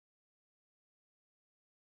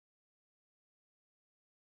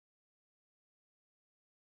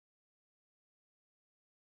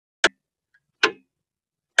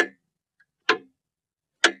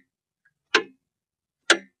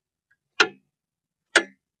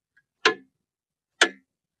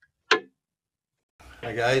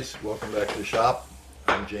Hi guys, welcome back to the shop.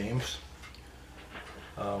 I'm James.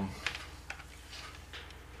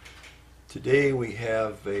 Today we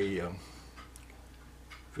have a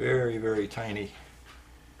very tiny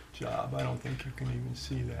job. I don't think you can even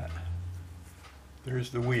see that. There's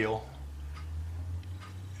the wheel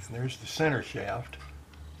and there's the center shaft.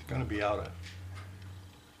 It's going to be out of,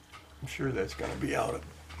 I'm sure that's going to be out of,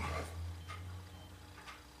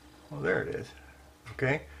 well, there it is.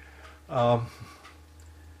 Okay.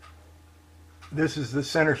 This is the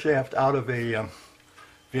center shaft out of a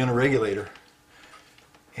Vienna regulator,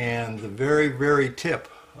 and the very tip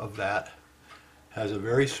of that has a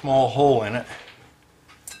very small hole in it.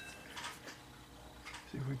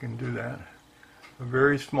 See if we can do that. A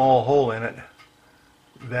very small hole in it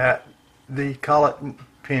that the collet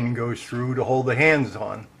pin goes through to hold the hands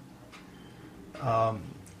on,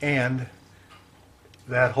 and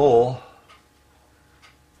that hole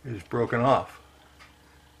is broken off.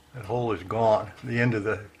 That hole is gone. The end of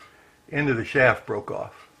the shaft broke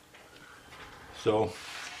off. So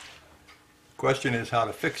the question is how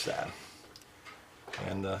to fix that.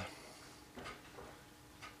 And let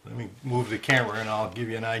me move the camera and I'll give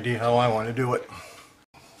you an idea how I want to do it.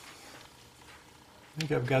 I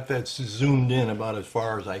think I've got that zoomed in about as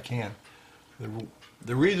far as I can.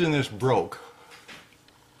 The reason this broke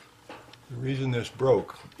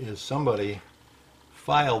is somebody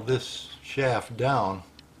filed this shaft down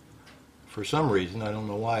for some reason. I don't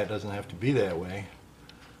know why, it doesn't have to be that way,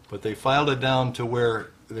 but they filed it down to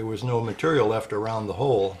where there was no material left around the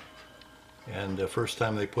hole, and the first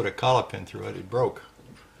time they put a collet pin through it, it broke.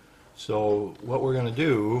 So what we're going to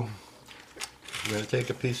do, we're going to take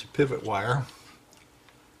a piece of pivot wire,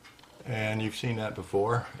 and you've seen that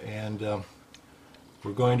before, and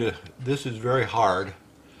we're going to, this is very hard,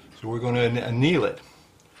 so we're going to anneal it.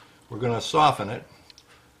 We're going to soften it,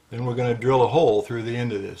 then we're going to drill a hole through the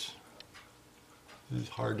end of this. This is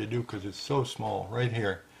hard to do because it's so small. Right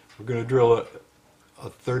here, we're going to drill a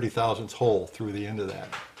 30 thousandths hole through the end of that.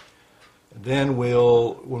 Then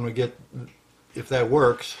we'll, when we get, if that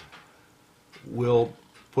works, we'll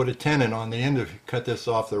put a tenon on the end of, cut this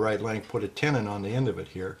off the right length, put a tenon on the end of it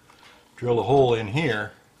here, drill a hole in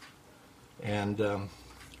here, and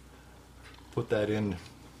put that in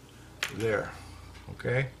there.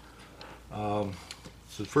 Okay? So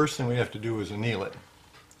the first thing we have to do is anneal it.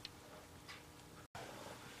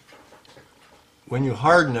 When you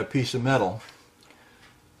harden a piece of metal,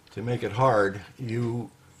 to make it hard,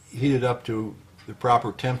 you heat it up to the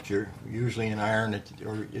proper temperature. Usually in iron,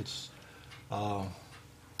 it's about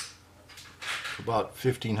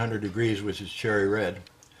 1500 degrees, which is cherry red.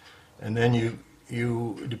 And then you,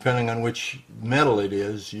 depending on which metal it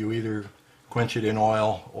is, you either quench it in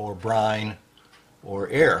oil or brine or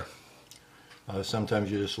air.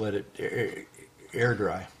 Sometimes you just let it air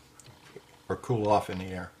dry or cool off in the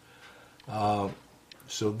air.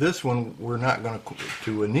 So this one, we're not going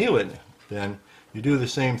to anneal it. Then you do the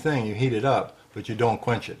same thing. You heat it up, but you don't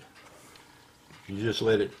quench it. You just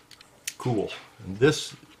let it cool. And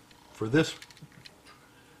this, for this,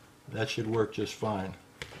 that should work just fine.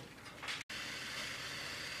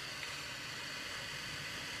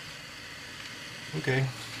 Okay.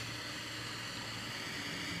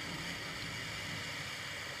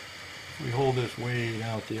 If we hold this way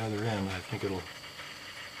down at the other end, I think it'll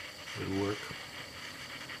work.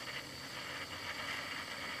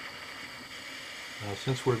 Now,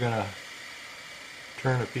 since we're going to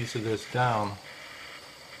turn a piece of this down,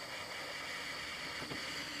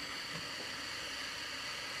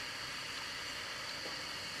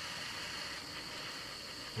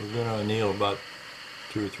 we're going to anneal about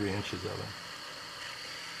 2 or 3 inches of it.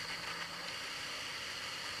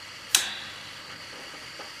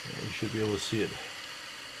 And you should be able to see it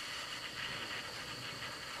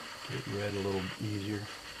get red a little easier.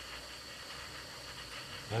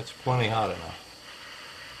 That's plenty hot enough.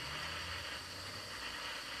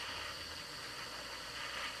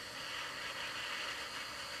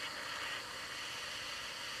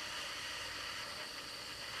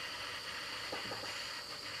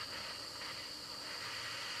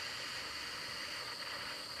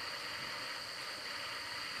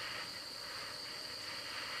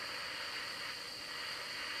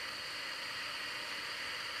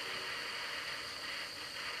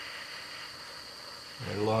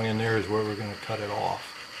 Right along in there is where we're going to cut it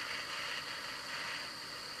off.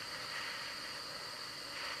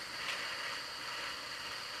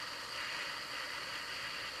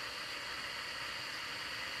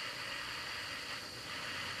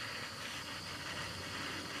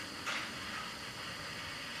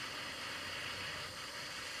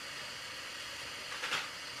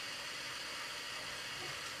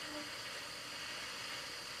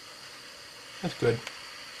 That's good.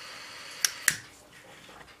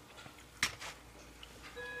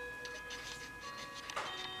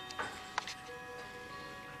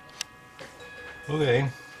 Okay,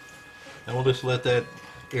 and we'll just let that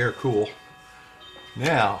air cool.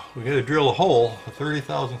 Now, we got to drill a hole, a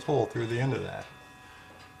 30,000th hole through the end of that.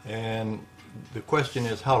 And the question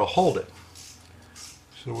is how to hold it.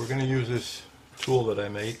 So we're going to use this tool that I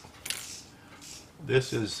made.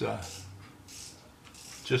 This is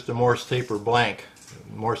just a Morse taper blank,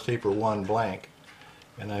 Morse taper 1 blank.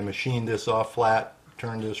 And I machined this off flat,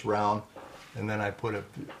 turned this round, and then I put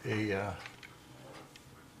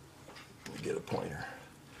get a pointer.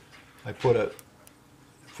 I put a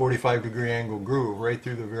 45-degree angle groove right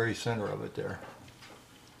through the very center of it there.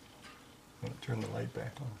 I'm going to turn the light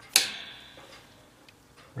back on.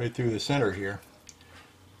 Right through the center here.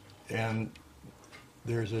 And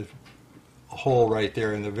there's a hole right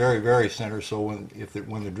there in the very, very center, so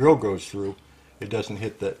when the drill goes through, it doesn't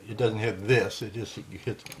hit this, it just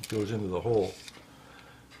goes into the hole.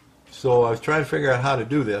 So I was trying to figure out how to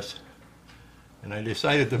do this, and I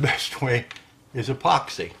decided the best way is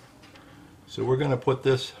epoxy. So we're going to put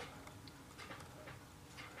this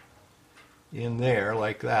in there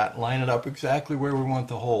like that, line it up exactly where we want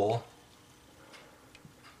the hole.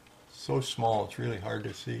 So small it's really hard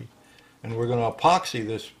to see. And we're going to epoxy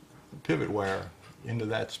this pivot wire into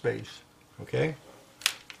that space. Okay?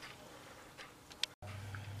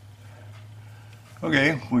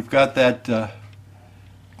 Okay, we've got that,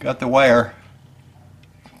 got the wire.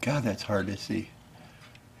 God, that's hard to see.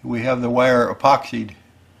 We have the wire epoxied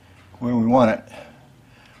where we want it,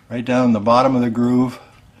 right down the bottom of the groove,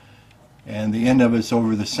 and the end of it's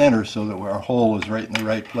over the center so that our hole is right in the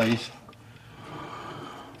right place.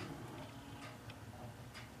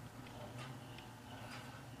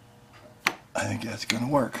 I think that's going to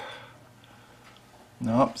work.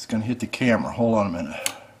 Nope, it's going to hit the camera. Hold on a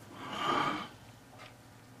minute.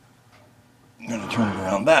 I'm going to turn it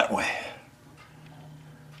around that way.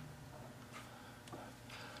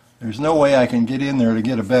 There's no way I can get in there to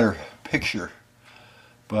get a better picture,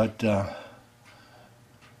 but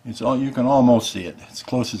you can almost see it, as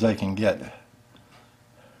close as I can get.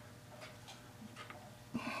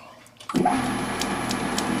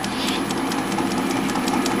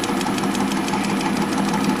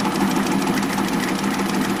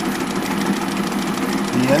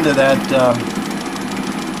 The end of that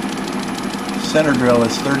center drill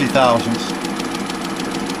is 30 thousandths.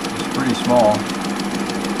 It's pretty small.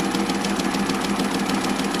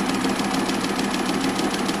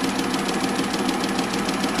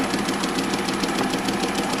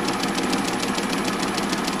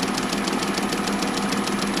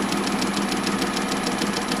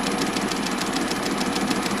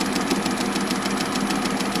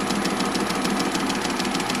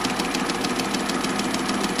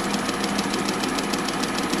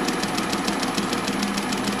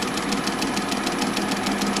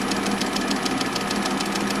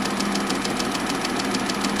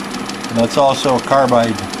 And that's also a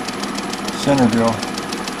carbide center drill.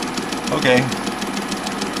 Okay.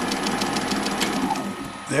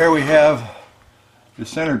 There we have the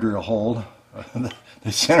center drill hole,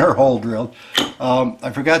 the center hole drilled.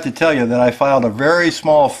 I forgot to tell you that I filed a very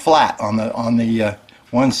small flat on the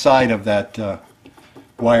one side of that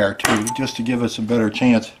wire too, just to give us a better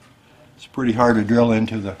chance. It's pretty hard to drill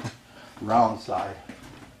into the round side.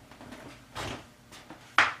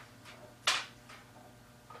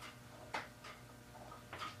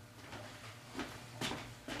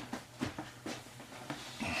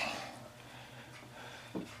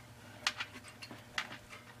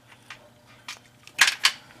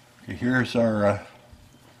 Here's our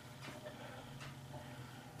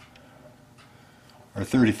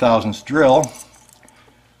 30 thousandths drill,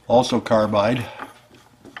 also carbide. If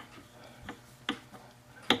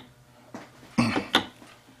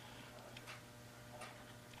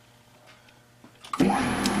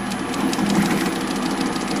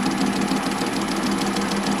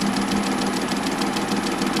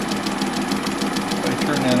I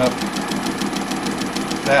turn that up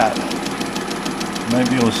like that, might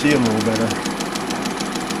be able to see a little better.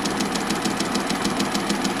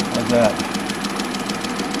 Like that.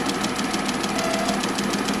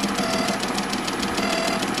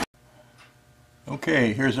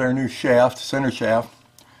 Okay, here's our new shaft, center shaft,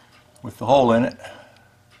 with the hole in it.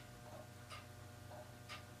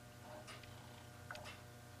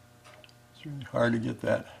 It's really hard to get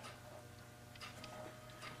that.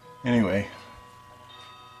 Anyway,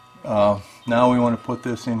 now we want to put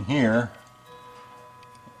this in here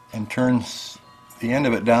and turn the end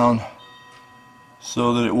of it down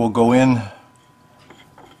so that it will go in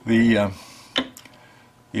the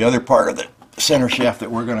the other part of the center shaft that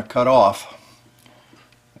we're going to cut off.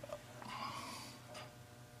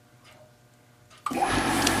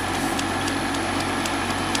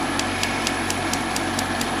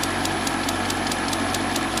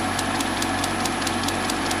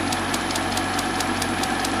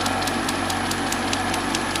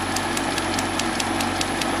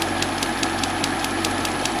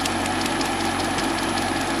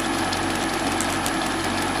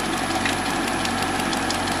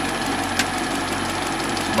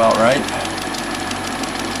 About right.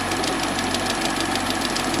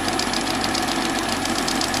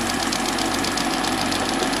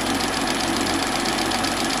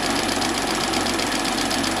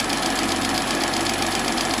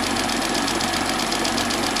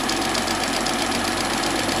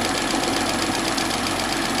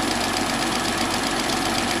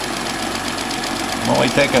 I'm only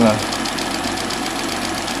taking a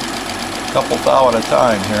couple thou at a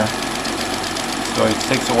time here. So it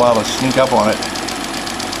takes a while to sneak up on it.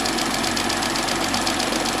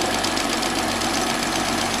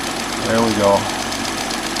 There we go.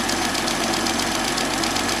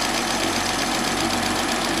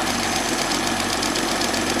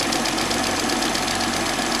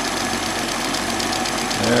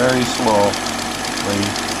 Very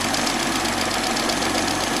slowly.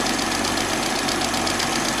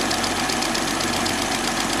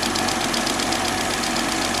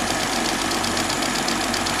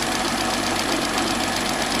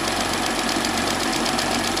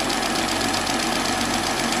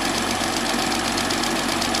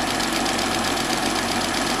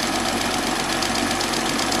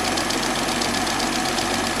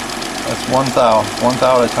 That's one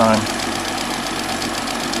thou at a time.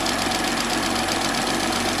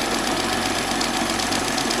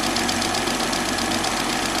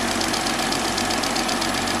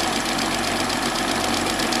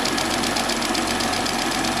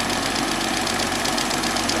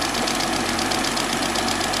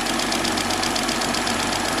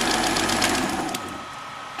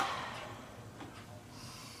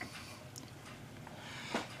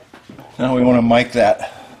 Now we want to mic that.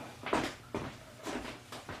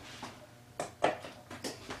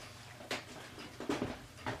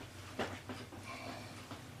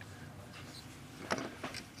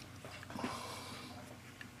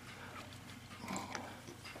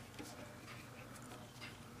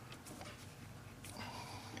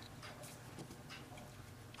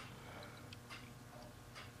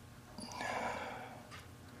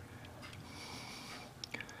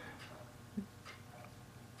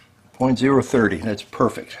 .030, that's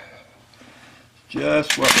perfect.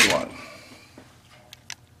 Just what we want.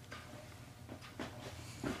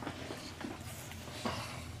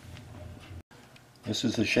 This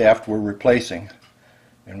is the shaft we're replacing,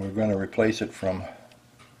 and we're going to replace it from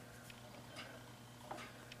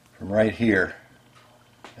right here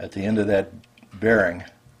at the end of that bearing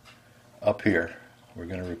up here. We're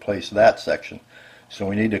going to replace that section. So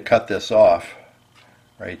we need to cut this off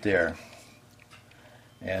right there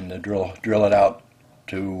and drill it out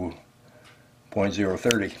to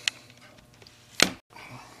 .030.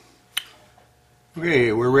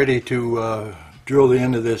 Okay, we're ready to drill the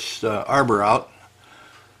end of this arbor out,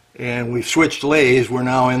 and we've switched lathes. We're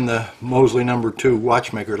now in the Mosley No. 2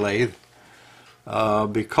 watchmaker lathe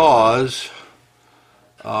because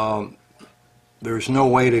there's no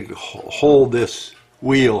way to hold this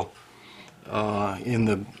wheel in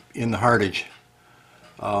the hardage.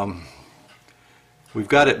 We've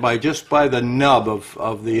got it just by the nub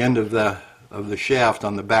of the end of the shaft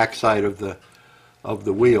on the back side of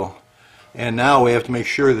the wheel, and now we have to make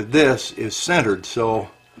sure that this is centered. So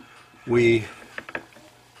we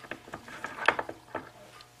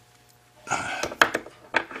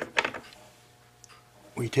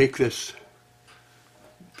take this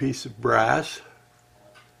piece of brass.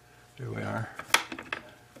 There we are.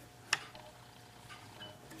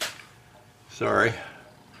 Sorry.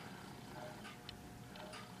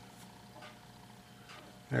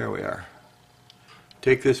 There we are.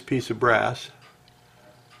 Take this piece of brass,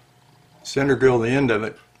 center drill the end of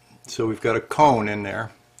it, so we've got a cone in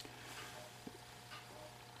there.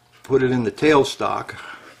 Put it in the tailstock.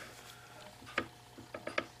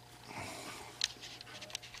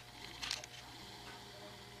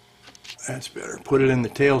 That's better. Put it in the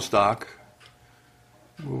tailstock.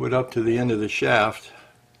 Move it up to the end of the shaft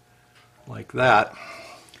like that.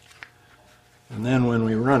 And then when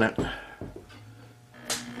we run it,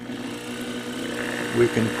 we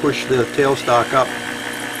can push the tailstock up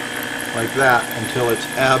like that until it's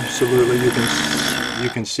absolutely, you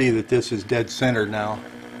can see that this is dead centered now,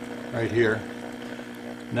 right here.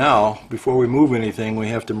 Now, before we move anything, we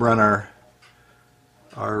have to run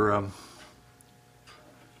our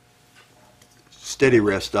steady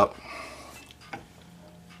rest up.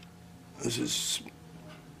 This is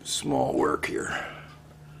small work here.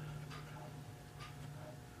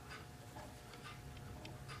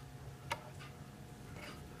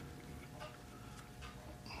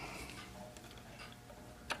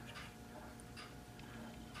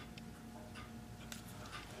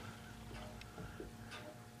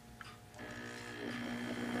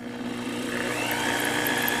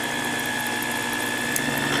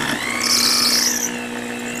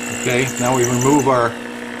 Okay, now we remove our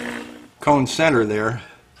cone center there,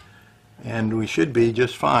 and we should be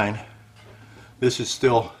just fine. This is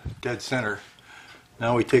still dead center.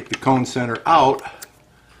 Now we take the cone center out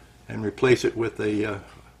and replace it with a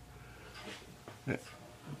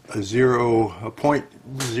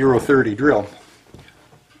 .030 drill.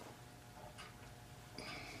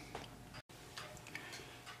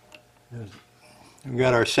 We've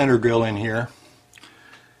got our center drill in here,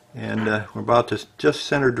 and we're about to just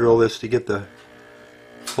center drill this to get the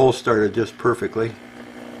hole started just perfectly.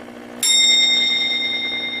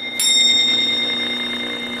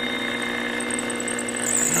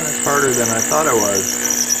 That's harder than I thought it was.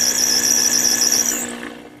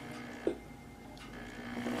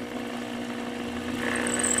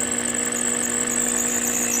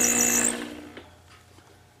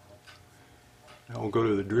 Now we'll go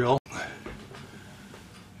to the drill. I'm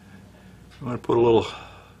going to put a little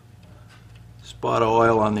spot of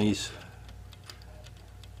oil on these,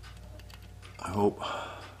 I hope.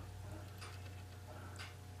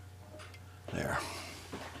 There.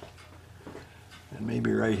 And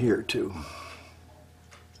maybe right here too.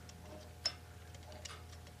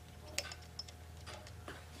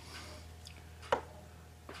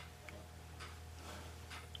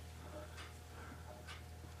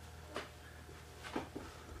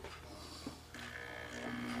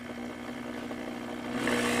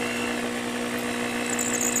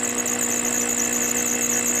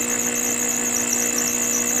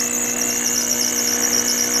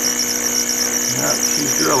 Yeah,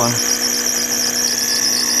 she's drilling.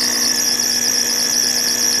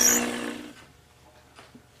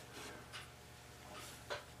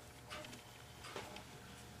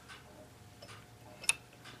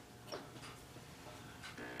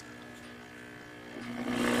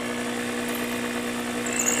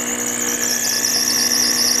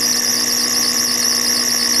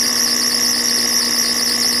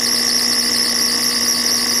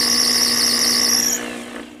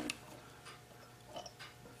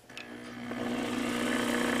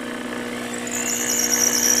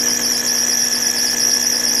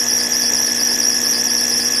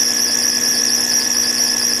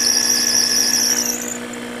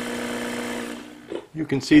 You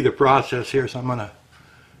can see the process here, so I'm going to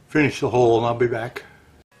finish the hole and I'll be back.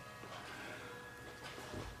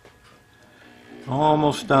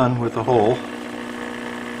 Almost done with the hole.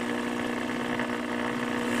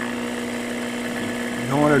 You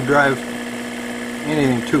don't want to drive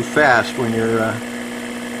anything too fast when you're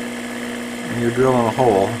drilling a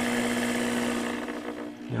hole.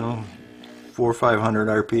 You know, 400 or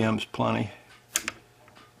 500 RPM's plenty.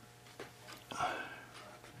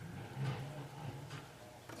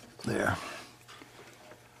 There.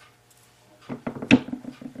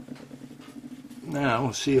 Now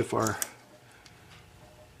we'll see if our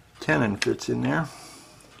tenon fits in there.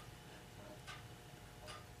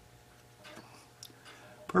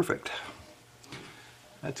 Perfect.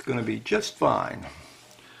 That's going to be just fine.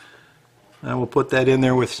 Now we'll put that in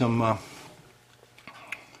there with some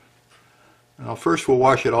now first we'll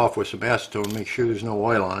wash it off with some acetone, make sure there's no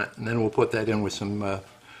oil on it, and then we'll put that in with some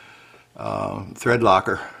thread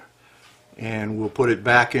locker, and we'll put it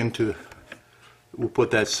back into, we'll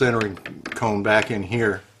put that centering cone back in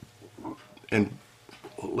here and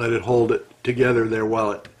let it hold it together there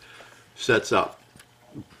while it sets up.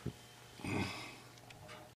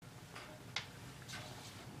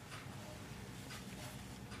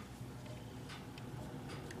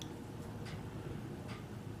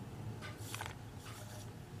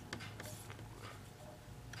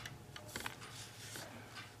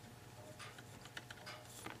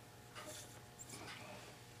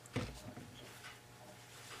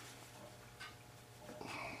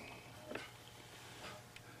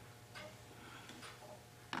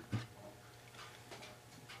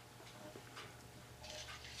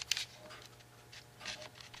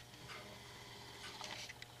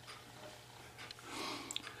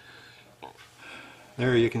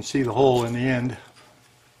 There you can see the hole in the end.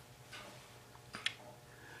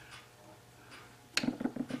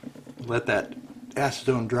 Let that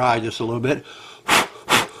acetone dry just a little bit.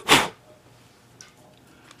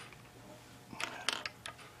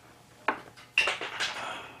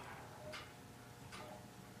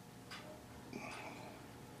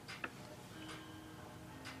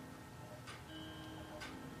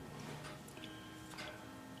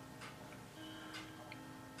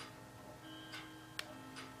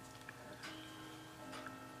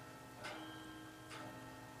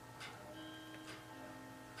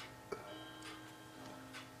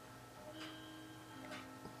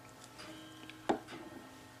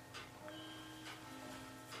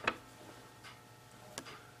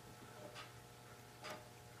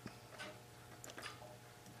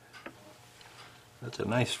 That's a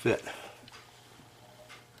nice fit.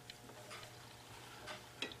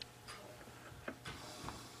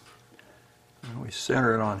 And we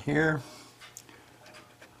center it on here.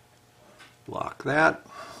 Lock that.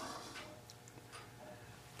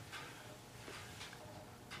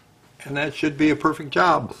 And that should be a perfect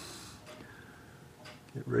job.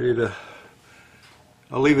 Get ready to,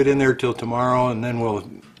 I'll leave it in there till tomorrow, and then we'll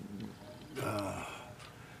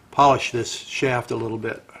polish this shaft a little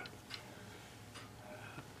bit.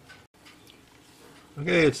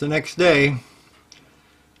 Okay, it's the next day,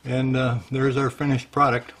 and there's our finished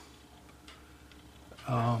product.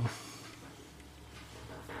 Came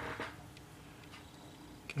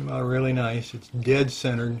out really nice. It's dead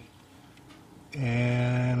centered,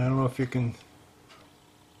 and I don't know if you can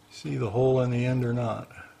see the hole in the end or not.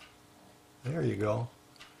 There you go.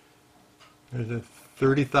 There's a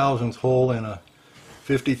 30 thousandths hole in a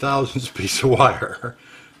 50 thousandths piece of wire.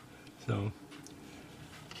 So,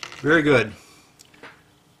 very good.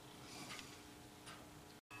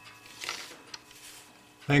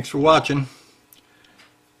 Thanks for watching,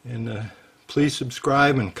 and please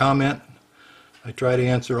subscribe and comment. I try to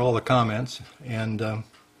answer all the comments, and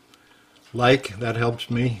like, that helps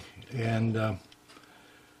me, and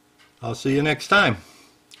I'll see you next time.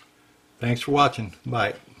 Thanks for watching.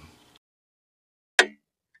 Bye.